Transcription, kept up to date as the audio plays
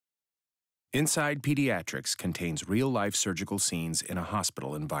Inside Pediatrics contains real-life surgical scenes in a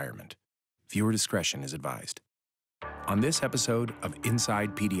hospital environment. Viewer discretion is advised. On this episode of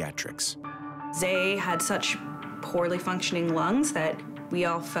Inside Pediatrics. Zay had such poorly functioning lungs that we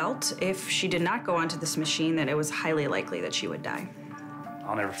all felt if she did not go onto this machine that it was highly likely that she would die.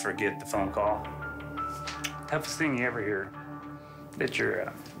 I'll never forget the phone call. Toughest thing you ever hear, that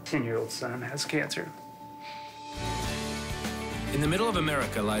your 10-year-old son has cancer. In the middle of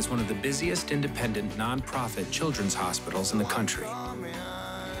America lies one of the busiest independent non-profit children's hospitals in the country.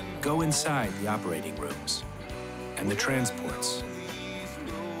 Go inside the operating rooms and the transports.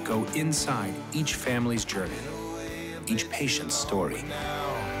 Go inside each family's journey, each patient's story.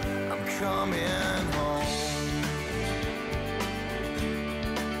 I'm coming home.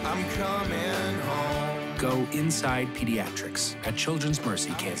 I'm coming home. Go inside Pediatrics at Children's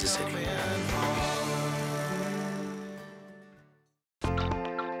Mercy, Kansas City.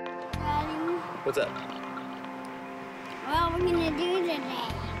 What's up? What are we gonna do today?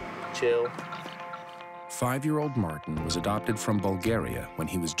 Chill. 5-year-old Martin was adopted from Bulgaria when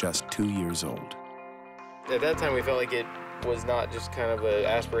he was just 2 years old. At that time, we felt like it was not just kind of an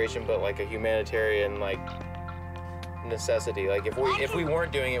aspiration, but like a humanitarian, necessity. Like if we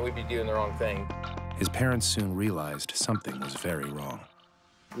weren't doing it, we'd be doing the wrong thing. His parents soon realized something was very wrong.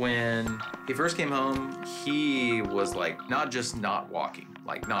 When he first came home, he was not just not walking,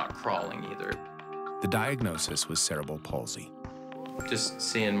 not crawling either. The diagnosis was cerebral palsy. Just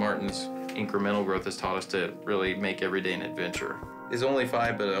seeing Martin's incremental growth has taught us to really make every day an adventure. He's only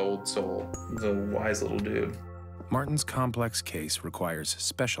 5, but an old soul. He's a wise little dude. Martin's complex case requires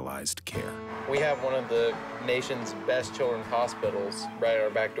specialized care. We have one of the nation's best children's hospitals right at our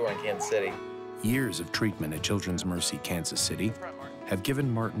back door in Kansas City. Years of treatment at Children's Mercy, Kansas City have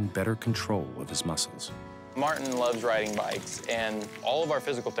given Martin better control of his muscles. Martin loves riding bikes, and all of our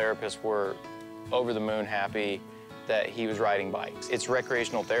physical therapists were over the moon happy that he was riding bikes. It's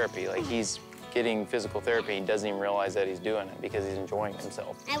recreational therapy. He's getting physical therapy. He doesn't even realize that he's doing it because he's enjoying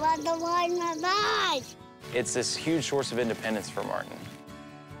himself. I want to ride my bike. It's this huge source of independence for Martin.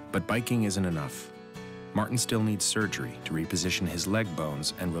 But biking isn't enough. Martin still needs surgery to reposition his leg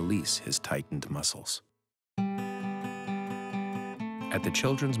bones and release his tightened muscles. At the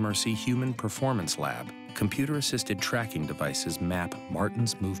Children's Mercy Human Performance Lab, computer-assisted tracking devices map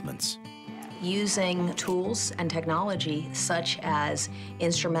Martin's movements. Using tools and technology such as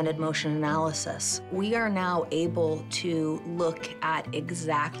instrumented motion analysis, we are now able to look at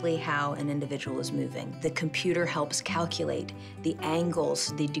exactly how an individual is moving. The computer helps calculate the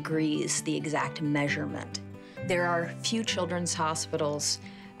angles, the degrees, the exact measurement. There are few children's hospitals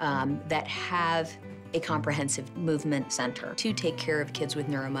that have a comprehensive movement center to take care of kids with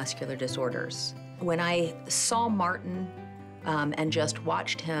neuromuscular disorders. When I saw Martin and just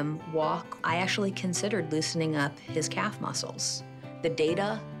watched him walk, I actually considered loosening up his calf muscles. The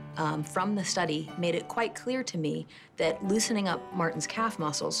data from the study made it quite clear to me that loosening up Martin's calf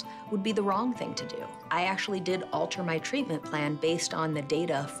muscles would be the wrong thing to do. I actually did alter my treatment plan based on the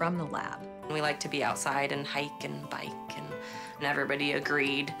data from the lab. We like to be outside and hike and bike, and everybody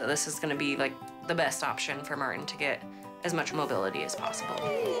agreed that this is going to be the best option for Martin to get as much mobility as possible.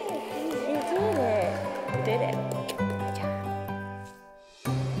 You did it. We did it.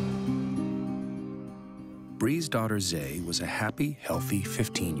 Bree's daughter Zay was a happy, healthy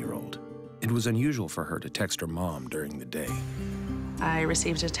 15-year-old. It was unusual for her to text her mom during the day. I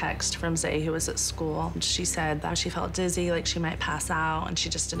received a text from Zay, who was at school. She said that she felt dizzy, like she might pass out, and she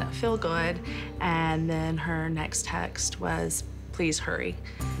just didn't feel good. And then her next text was, "Please hurry."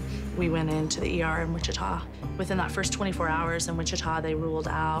 We went into the ER in Wichita. Within that first 24 hours in Wichita, they ruled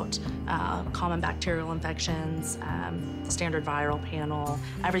out common bacterial infections, standard viral panel.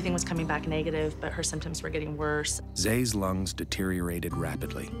 Everything was coming back negative, but her symptoms were getting worse. Zay's lungs deteriorated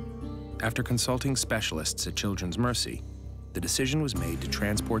rapidly. After consulting specialists at Children's Mercy, the decision was made to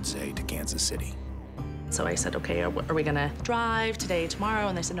transport Zay to Kansas City. So I said, okay, are we gonna drive today, tomorrow?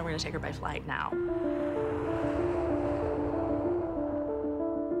 And they said, no, we're gonna take her by flight now.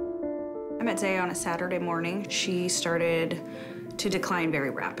 I met Zay on a Saturday morning. She started to decline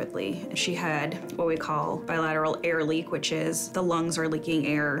very rapidly. She had what we call bilateral air leak, which is the lungs are leaking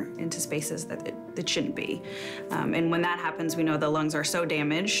air into spaces that it shouldn't be. And when that happens, we know the lungs are so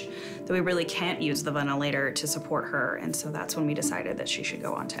damaged that we really can't use the ventilator to support her. And so that's when we decided that she should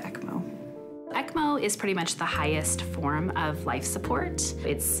go on to ECMO. ECMO is pretty much the highest form of life support.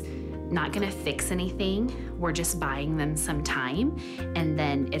 It's not gonna fix anything. We're just buying them some time, and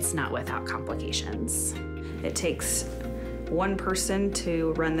then it's not without complications. It takes one person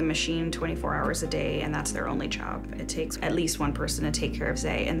to run the machine 24 hours a day, and that's their only job. It takes at least one person to take care of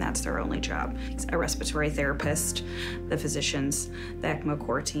Zay, and that's their only job. A respiratory therapist, the physicians, the ECMO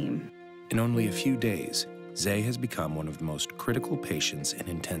core team. In only a few days, Zay has become one of the most critical patients in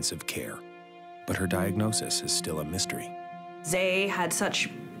intensive care. But her diagnosis is still a mystery. Zay had such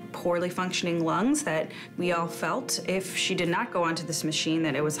poorly functioning lungs that we all felt if she did not go onto this machine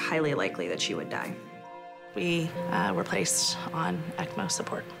that it was highly likely that she would die. We were placed on ECMO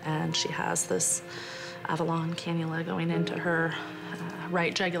support, and she has this Avalon cannula going into her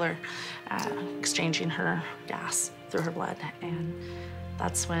right jugular, exchanging her gas through her blood, and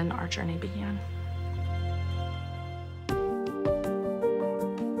that's when our journey began.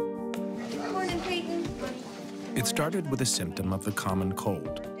 It started with a symptom of the common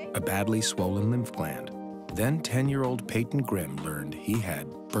cold, a badly swollen lymph gland. Then 10-year-old Peyton Grimm learned he had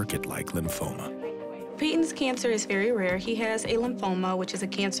Burkitt-like lymphoma. Peyton's cancer is very rare. He has a lymphoma, which is a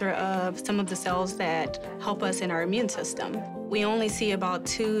cancer of some of the cells that help us in our immune system. We only see about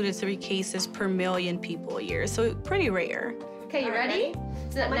 2 to 3 cases per million people a year, so pretty rare. Okay, you ready?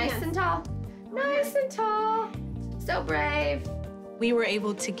 Sit up nice and tall. Nice and tall. So brave. We were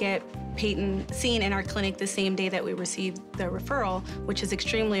able to get Peyton seen in our clinic the same day that we received the referral, which is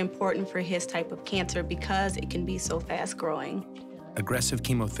extremely important for his type of cancer because it can be so fast growing. Aggressive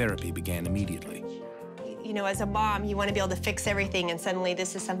chemotherapy began immediately. You know, as a mom, you want to be able to fix everything, and suddenly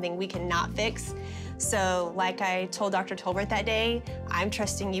this is something we cannot fix. So like I told Dr. Tolbert that day, I'm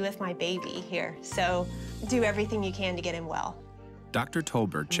trusting you with my baby here. So do everything you can to get him well. Dr.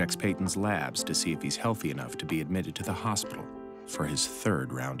 Tolbert checks Peyton's labs to see if he's healthy enough to be admitted to the hospital for his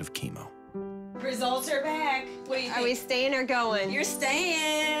 3rd round of chemo. Results are back. What do you think? Are we staying or going? You're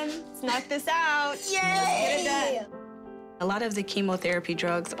staying. Let's knock this out. Yay! Let's get it done. A lot of the chemotherapy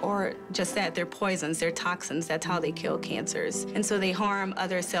drugs are just that, they're poisons, they're toxins, that's how they kill cancers. And so they harm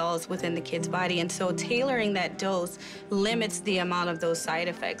other cells within the kid's body, and so tailoring that dose limits the amount of those side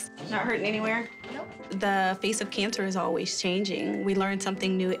effects. Not hurting anywhere? Nope. The face of cancer is always changing. We learn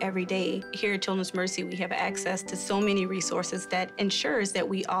something new every day. Here at Children's Mercy, we have access to so many resources that ensures that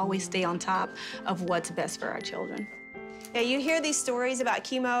we always stay on top of what's best for our children. Yeah, you hear these stories about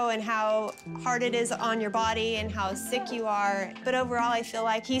chemo and how hard it is on your body and how sick you are, but overall I feel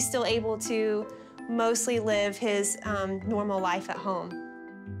like he's still able to mostly live his normal life at home.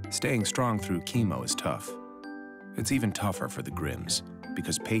 Staying strong through chemo is tough. It's even tougher for the Grimms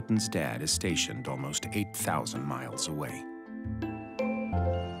because Peyton's dad is stationed almost 8,000 miles away.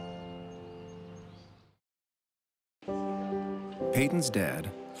 Peyton's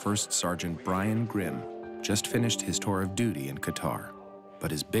dad, First Sergeant Brian Grimm, just finished his tour of duty in Qatar,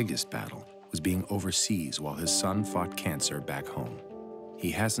 but his biggest battle was being overseas while his son fought cancer back home. He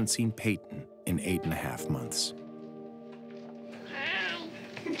hasn't seen Peyton in 8.5 months.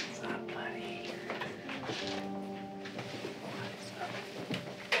 What's up, buddy?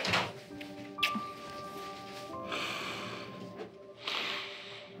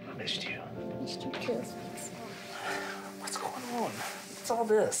 I missed you. Missed you too. What's going on? What's all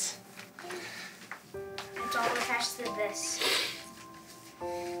this? It's all attached to this. You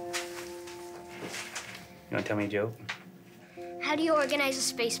want to tell me a joke? How do you organize a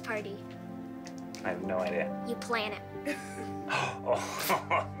space party? I have no idea. You plan it.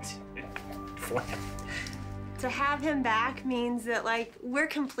 Oh, dude. Plan. To have him back means that, like, we're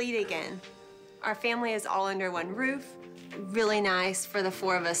complete again. Our family is all under one roof. Really nice for the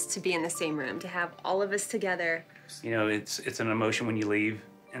 4 of us to be in the same room, to have all of us together. You know, it's an emotion when you leave,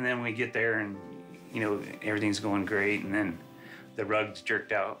 and then we get there and, you know, everything's going great, and then the rug's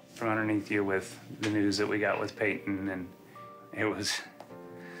jerked out from underneath you with the news that we got with Peyton, and it was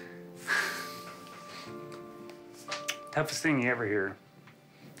toughest thing you ever hear,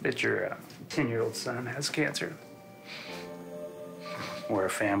 that your 10-year-old son has cancer. We're a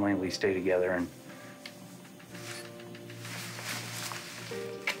family, we stay together, and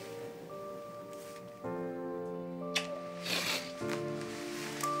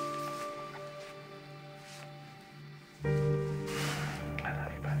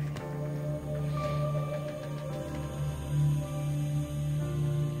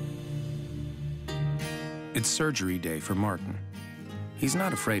It's surgery day for Martin. He's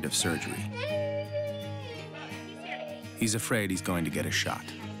not afraid of surgery. He's afraid he's going to get a shot.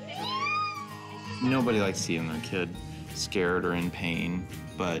 Nobody likes seeing their kid scared or in pain,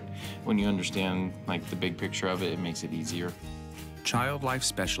 but when you understand like the big picture of it, it makes it easier. Child life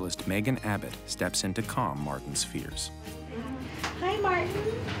specialist Megan Abbott steps in to calm Martin's fears. Hi, Martin.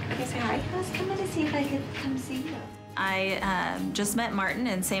 Can I say hi? I was coming to see if I could come see you. I just met Martin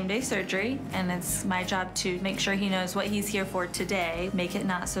in same-day surgery, and it's my job to make sure he knows what he's here for today, make it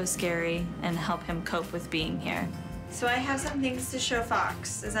not so scary, and help him cope with being here. So I have some things to show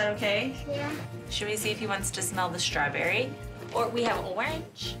Fox. Is that okay? Yeah. Should we see if he wants to smell the strawberry? Or we have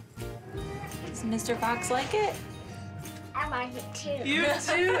orange. Does Mr. Fox like it? I like it too. You too?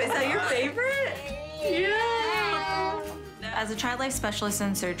 Is that your favorite? Yeah! As a child life specialist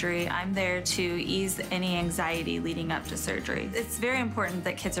in surgery, I'm there to ease any anxiety leading up to surgery. It's very important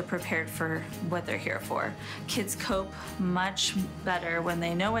that kids are prepared for what they're here for. Kids cope much better when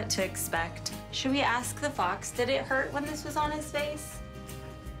they know what to expect. Should we ask the fox, did it hurt when this was on his face?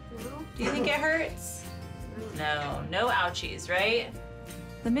 No. Do you think it hurts? No, no ouchies, right?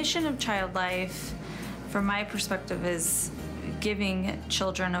 The mission of Child Life, from my perspective, is giving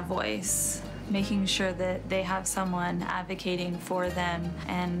children a voice, making sure that they have someone advocating for them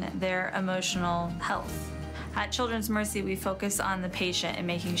and their emotional health. At Children's Mercy, we focus on the patient and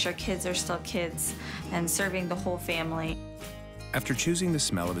making sure kids are still kids and serving the whole family. After choosing the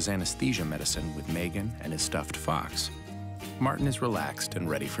smell of his anesthesia medicine with Megan and his stuffed fox, Martin is relaxed and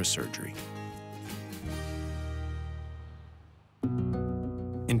ready for surgery.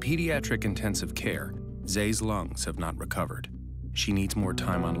 In pediatric intensive care, Zay's lungs have not recovered. She needs more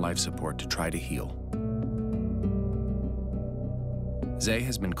time on life support to try to heal. Zay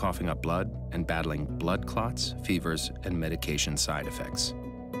has been coughing up blood and battling blood clots, fevers, and medication side effects.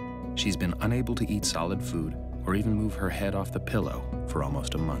 She's been unable to eat solid food or even move her head off the pillow for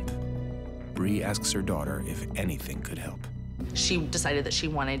almost a month. Bree asks her daughter if anything could help. She decided that she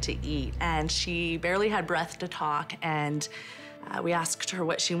wanted to eat, and she barely had breath to talk, and we asked her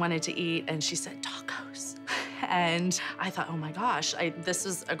what she wanted to eat, and she said tacos. And I thought, oh my gosh, this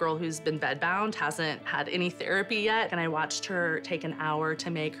is a girl who's been bedbound, hasn't had any therapy yet, and I watched her take an hour to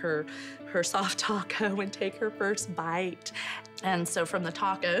make her soft taco and take her first bite. And so from the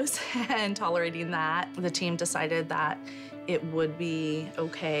tacos and tolerating that, the team decided that it would be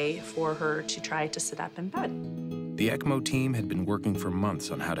okay for her to try to sit up in bed. The ECMO team had been working for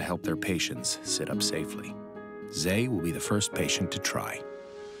months on how to help their patients sit up safely. Zay will be the first patient to try.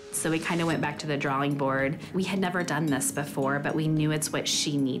 So we kind of went back to the drawing board. We had never done this before, but we knew it's what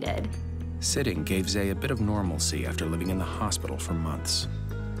she needed. Sitting gave Zay a bit of normalcy after living in the hospital for months.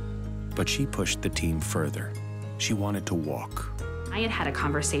 But she pushed the team further. She wanted to walk. I had had a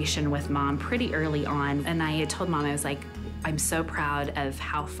conversation with Mom pretty early on, and I had told Mom, I was like, I'm so proud of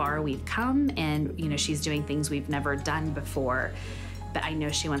how far we've come, and she's doing things we've never done before. But I know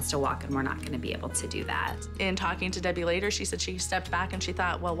she wants to walk, and we're not going to be able to do that. In talking to Debbie later, she said she stepped back and she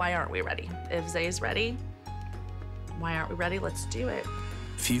thought, well, why aren't we ready? If Zay's ready, why aren't we ready? Let's do it.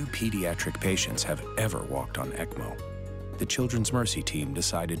 Few pediatric patients have ever walked on ECMO. The Children's Mercy team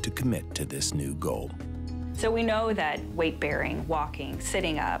decided to commit to this new goal. So we know that weight bearing, walking,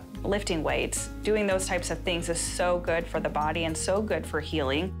 sitting up, lifting weights, doing those types of things is so good for the body and so good for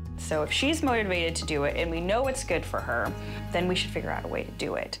healing. So if she's motivated to do it and we know it's good for her, then we should figure out a way to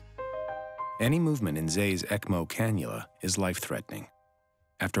do it. Any movement in Zay's ECMO cannula is life-threatening.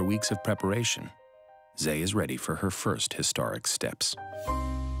 After weeks of preparation, Zay is ready for her first historic steps.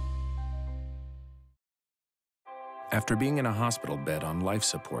 After being in a hospital bed on life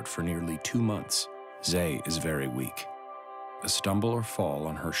support for nearly 2 months, Zay is very weak. A stumble or fall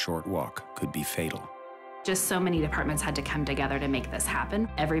on her short walk could be fatal. Just so many departments had to come together to make this happen.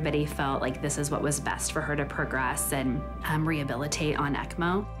 Everybody felt like this is what was best for her to progress and rehabilitate on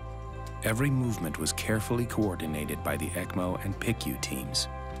ECMO. Every movement was carefully coordinated by the ECMO and PICU teams.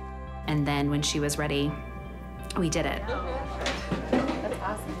 And then when she was ready, we did it. That's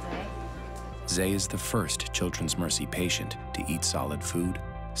awesome, Zay. Zay is the first Children's Mercy patient to eat solid food,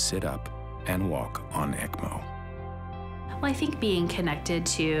 sit up, and walk on ECMO. Well, I think being connected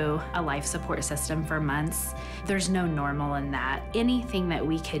to a life support system for months, there's no normal in that. Anything that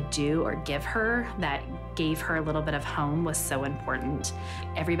we could do or give her that gave her a little bit of home was so important.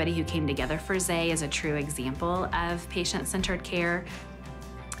 Everybody who came together for Zay is a true example of patient-centered care.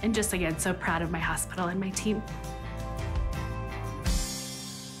 And just again, so proud of my hospital and my team.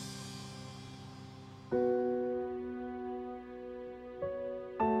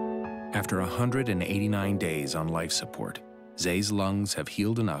 After 189 days on life support, Zay's lungs have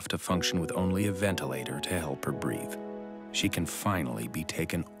healed enough to function with only a ventilator to help her breathe. She can finally be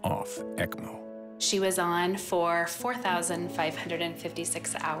taken off ECMO. She was on for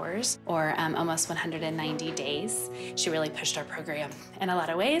 4,556 hours, or almost 190 days. She really pushed our program in a lot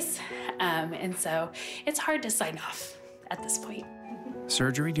of ways, and so it's hard to sign off at this point.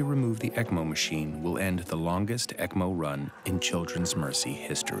 Surgery to remove the ECMO machine will end the longest ECMO run in Children's Mercy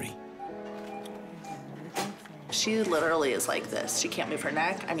history. She literally is like this. She can't move her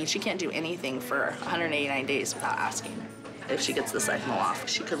neck. I mean, she can't do anything for 189 days without asking. If she gets the ECMO off,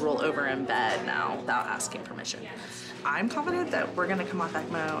 she could roll over in bed now without asking permission. I'm confident that we're gonna come off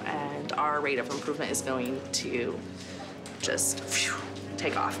ECMO and our rate of improvement is going to just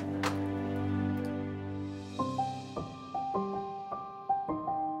take off.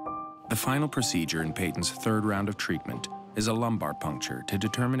 The final procedure in Peyton's third round of treatment is a lumbar puncture to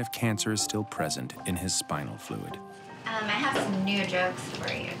determine if cancer is still present in his spinal fluid. I have some new jokes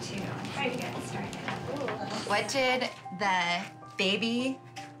for you, too. Try to get started. What did the baby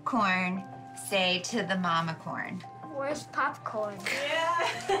corn say to the mama corn? Where's popcorn? Yeah.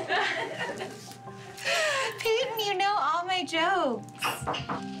 Peyton, you know all my jokes.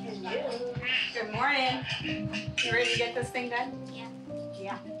 Good morning. You ready to get this thing done?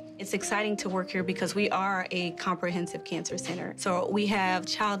 Yeah. It's exciting to work here because we are a comprehensive cancer center. So we have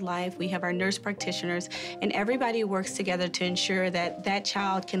child life, we have our nurse practitioners, and everybody works together to ensure that that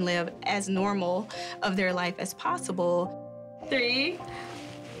child can live as normal of their life as possible. 3,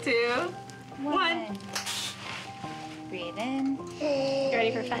 2, 1. Breathe in. You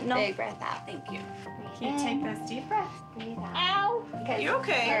ready for fentanyl? Big breath out. Thank you. Can you take those deep breaths? Breathe out. Ow! You're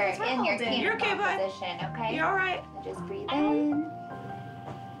okay. You're in your cannonball position, okay? You're all right. So just breathe in.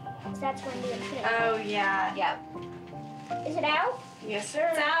 So that's when you put it. Oh, yeah. Yep. Is it out? Yes, sir.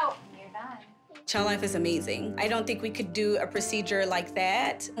 It's out. You're done. Child life is amazing. I don't think we could do a procedure like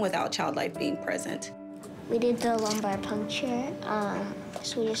that without child life being present. We did the lumbar puncture,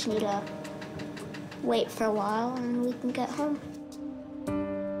 so we just need to wait for a while and we can get home.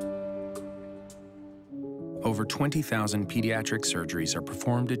 Over 20,000 pediatric surgeries are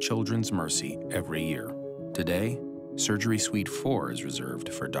performed at Children's Mercy every year. Today, Surgery Suite 4 is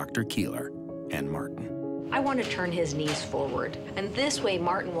reserved for Dr. Keeler and Martin. I want to turn his knees forward, and this way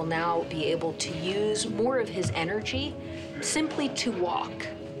Martin will now be able to use more of his energy simply to walk.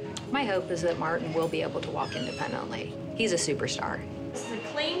 My hope is that Martin will be able to walk independently. He's a superstar. This is a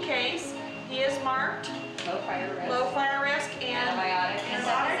clean case. He is marked. Low fire risk. Low fire risk and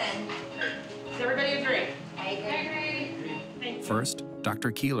Antibiotic. Does everybody agree? I agree. First,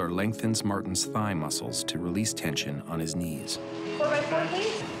 Dr. Keeler lengthens Martin's thigh muscles to release tension on his knees. 4x4,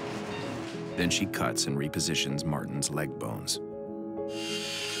 please. Then she cuts and repositions Martin's leg bones.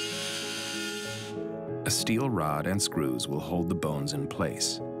 A steel rod and screws will hold the bones in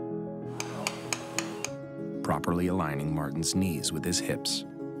place, properly aligning Martin's knees with his hips.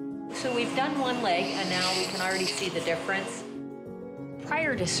 So we've done one leg, and now we can already see the difference.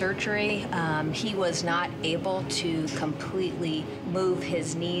 Prior to surgery, he was not able to completely move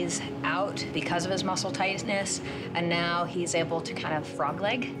his knees out because of his muscle tightness, and now he's able to kind of frog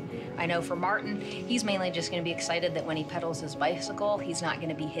leg. I know for Martin, he's mainly just going to be excited that when he pedals his bicycle, he's not going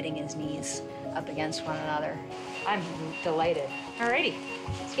to be hitting his knees up against one another. I'm delighted. Alrighty,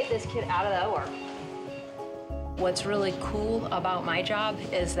 let's get this kid out of the OR. What's really cool about my job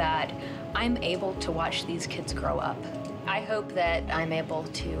is that I'm able to watch these kids grow up. I hope that I'm able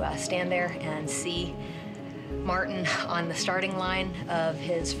to stand there and see Martin on the starting line of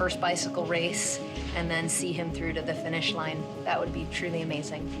his first bicycle race and then see him through to the finish line. That would be truly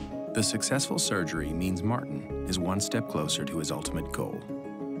amazing. The successful surgery means Martin is one step closer to his ultimate goal,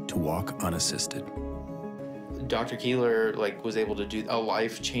 to walk unassisted. Dr. Keeler was able to do a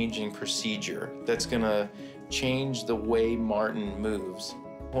life-changing procedure that's gonna change the way Martin moves.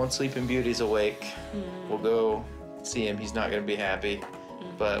 Once Sleeping Beauty's awake, we'll go see him. He's not gonna be happy,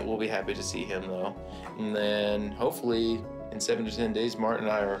 but we'll be happy to see him though. And then hopefully in 7 to 10 days, Martin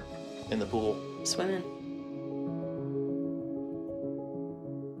and I are in the pool. Swimming.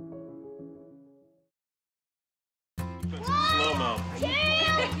 Slow-mo.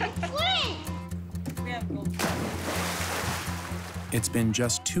 It's been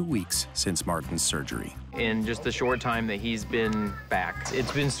just 2 weeks since Martin's surgery. In just the short time that he's been back,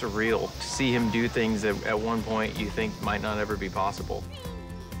 it's been surreal to see him do things that at one point you think might not ever be possible.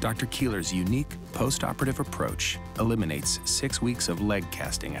 Dr. Keeler's unique post-operative approach eliminates 6 weeks of leg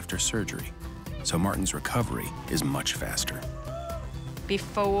casting after surgery, so Martin's recovery is much faster.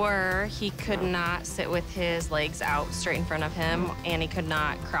 Before, he could not sit with his legs out straight in front of him, and he could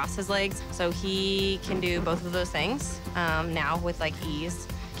not cross his legs. So he can do both of those things now with ease.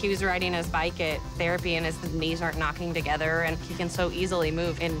 He was riding his bike at therapy, and his knees aren't knocking together, and he can so easily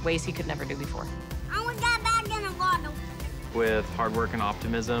move in ways he could never do before. I want that back in a bottle. With hard work and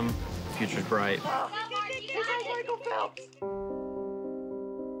optimism, the future's bright.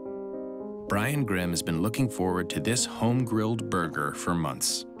 Brian Grimm has been looking forward to this home-grilled burger for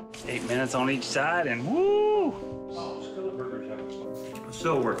months. 8 minutes on each side, and woo!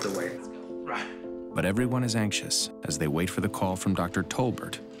 So worth the wait. But everyone is anxious as they wait for the call from Dr.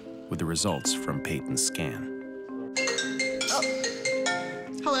 Tolbert with the results from Peyton's scan. Oh.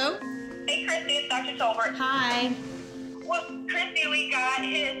 Hello? Hey, Christy, it's Dr. Tolbert. Hi. Well, Christy, we got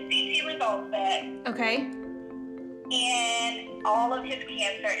his CT results back, Okay. and all of his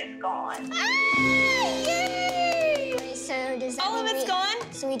cancer is gone. Yay! So does that All of mean it's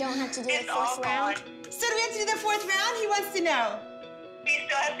gone? So we don't have to do It's the all fourth round? So do we have to do the 4th round? He wants to know. We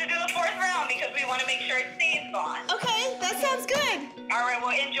still have to do the 4th round because we want to make sure it stays gone. Okay, that sounds good. All right,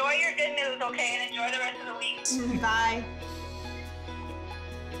 well, enjoy your good news, okay, and enjoy the rest of the week. Bye.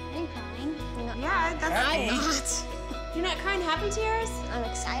 Are you crying? You're not Yeah, that's I'm okay. not. You're not crying happy tears? I'm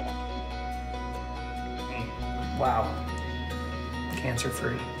excited. Wow.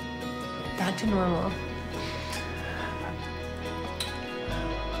 Cancer-free. Back to normal.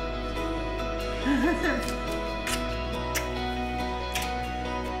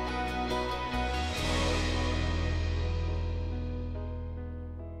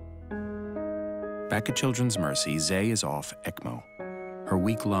 Back at Children's Mercy, Zay is off ECMO. Her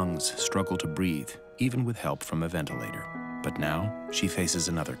weak lungs struggle to breathe, even with help from a ventilator. But now, she faces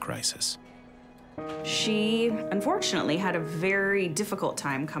another crisis. She unfortunately had a very difficult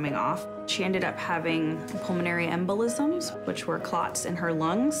time coming off. She ended up having pulmonary embolisms, which were clots in her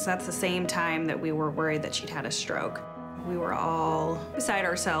lungs. That's the same time that we were worried that she'd had a stroke. We were all beside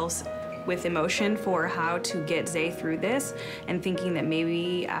ourselves with emotion for how to get Zay through this and thinking that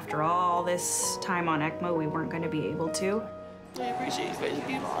maybe after all this time on ECMO, we weren't going to be able to. I appreciate you guys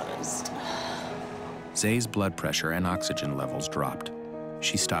being honest. Zay's blood pressure and oxygen levels dropped.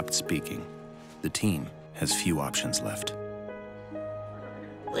 She stopped speaking. The team has few options left.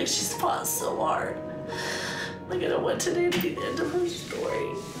 Like, she's fought so hard. Like, I don't want today to be the end of her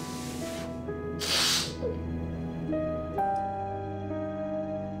story.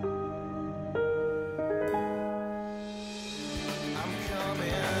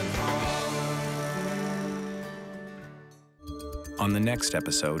 On the next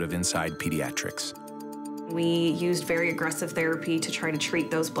episode of Inside Pediatrics. We used very aggressive therapy to try to treat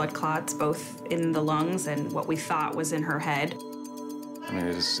those blood clots, both in the lungs and what we thought was in her head. I mean,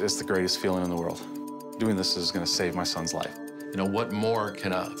 it's the greatest feeling in the world. Doing this is going to save my son's life. You know, what more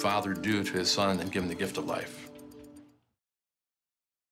can a father do to his son than give him the gift of life?